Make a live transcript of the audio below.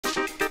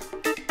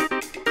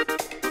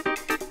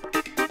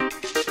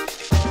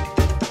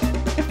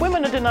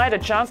denied a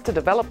chance to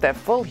develop their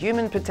full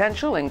human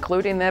potential,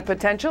 including their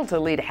potential to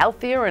lead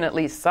healthier and at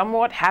least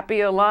somewhat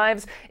happier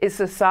lives? Is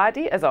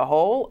society as a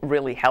whole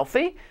really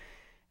healthy?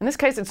 In this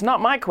case, it's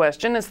not my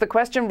question. It's the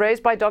question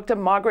raised by Dr.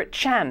 Margaret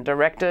Chan,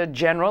 Director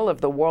General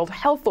of the World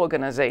Health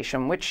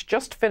Organization, which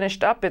just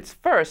finished up its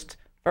first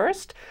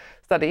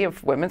study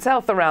of women's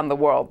health around the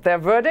world. Their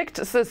verdict: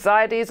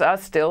 societies are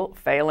still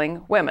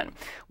failing women.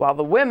 While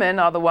the women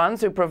are the ones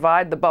who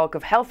provide the bulk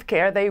of health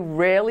care, they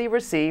rarely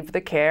receive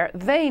the care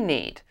they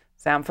need.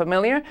 Sound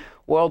familiar?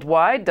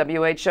 Worldwide,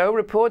 WHO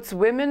reports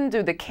women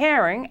do the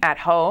caring at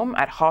home,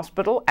 at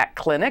hospital, at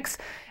clinics,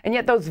 and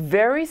yet those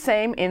very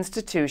same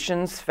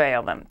institutions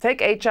fail them.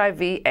 Take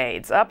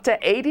HIV/AIDS. Up to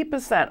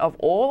 80% of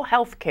all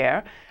health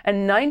care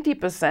and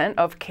 90%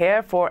 of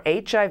care for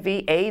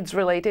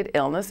HIV/AIDS-related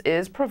illness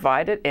is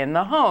provided in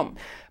the home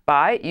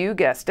by, you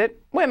guessed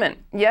it,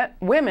 women. Yet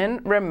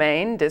women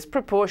remain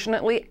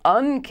disproportionately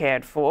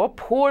uncared for,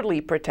 poorly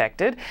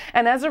protected,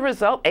 and as a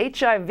result,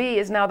 HIV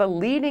is now the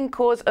leading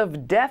cause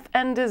of death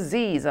and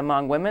disease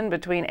among women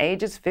between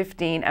ages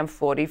 15 and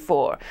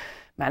 44.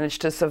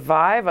 Managed to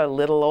survive a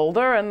little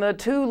older, and the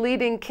two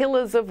leading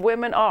killers of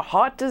women are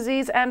heart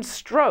disease and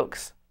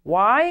strokes.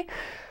 Why?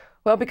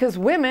 Well, because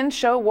women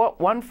show what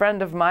one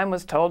friend of mine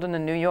was told in a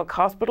New York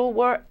hospital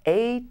were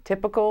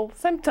atypical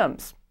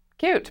symptoms.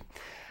 Cute.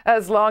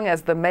 As long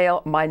as the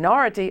male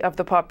minority of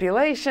the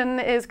population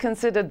is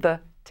considered the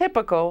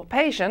typical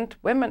patient,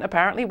 women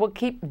apparently will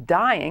keep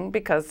dying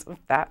because of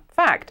that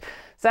fact.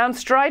 Sounds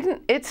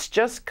strident? It's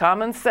just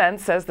common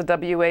sense, says the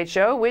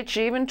WHO, which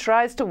even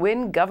tries to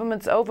win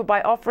governments over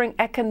by offering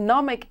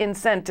economic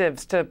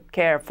incentives to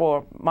care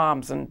for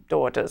moms and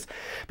daughters.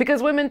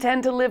 Because women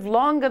tend to live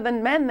longer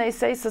than men, they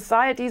say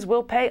societies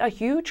will pay a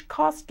huge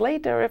cost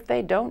later if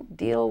they don't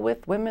deal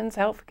with women's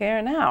health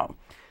care now.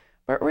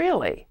 But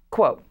really,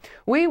 quote,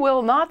 "We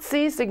will not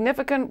see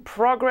significant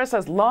progress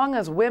as long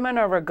as women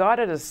are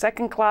regarded as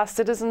second-class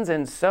citizens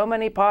in so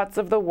many parts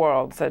of the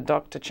world," said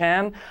Dr.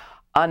 Chan.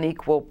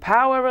 Unequal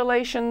power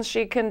relations,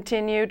 she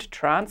continued,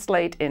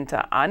 translate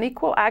into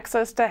unequal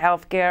access to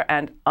health care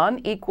and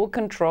unequal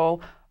control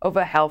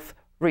over health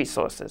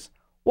resources.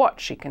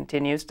 What, she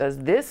continues, does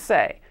this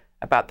say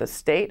about the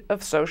state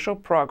of social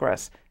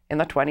progress in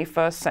the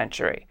 21st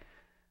century?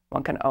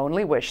 One can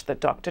only wish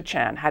that Dr.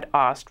 Chan had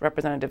asked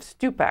Representative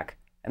Stupak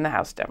and the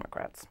House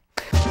Democrats.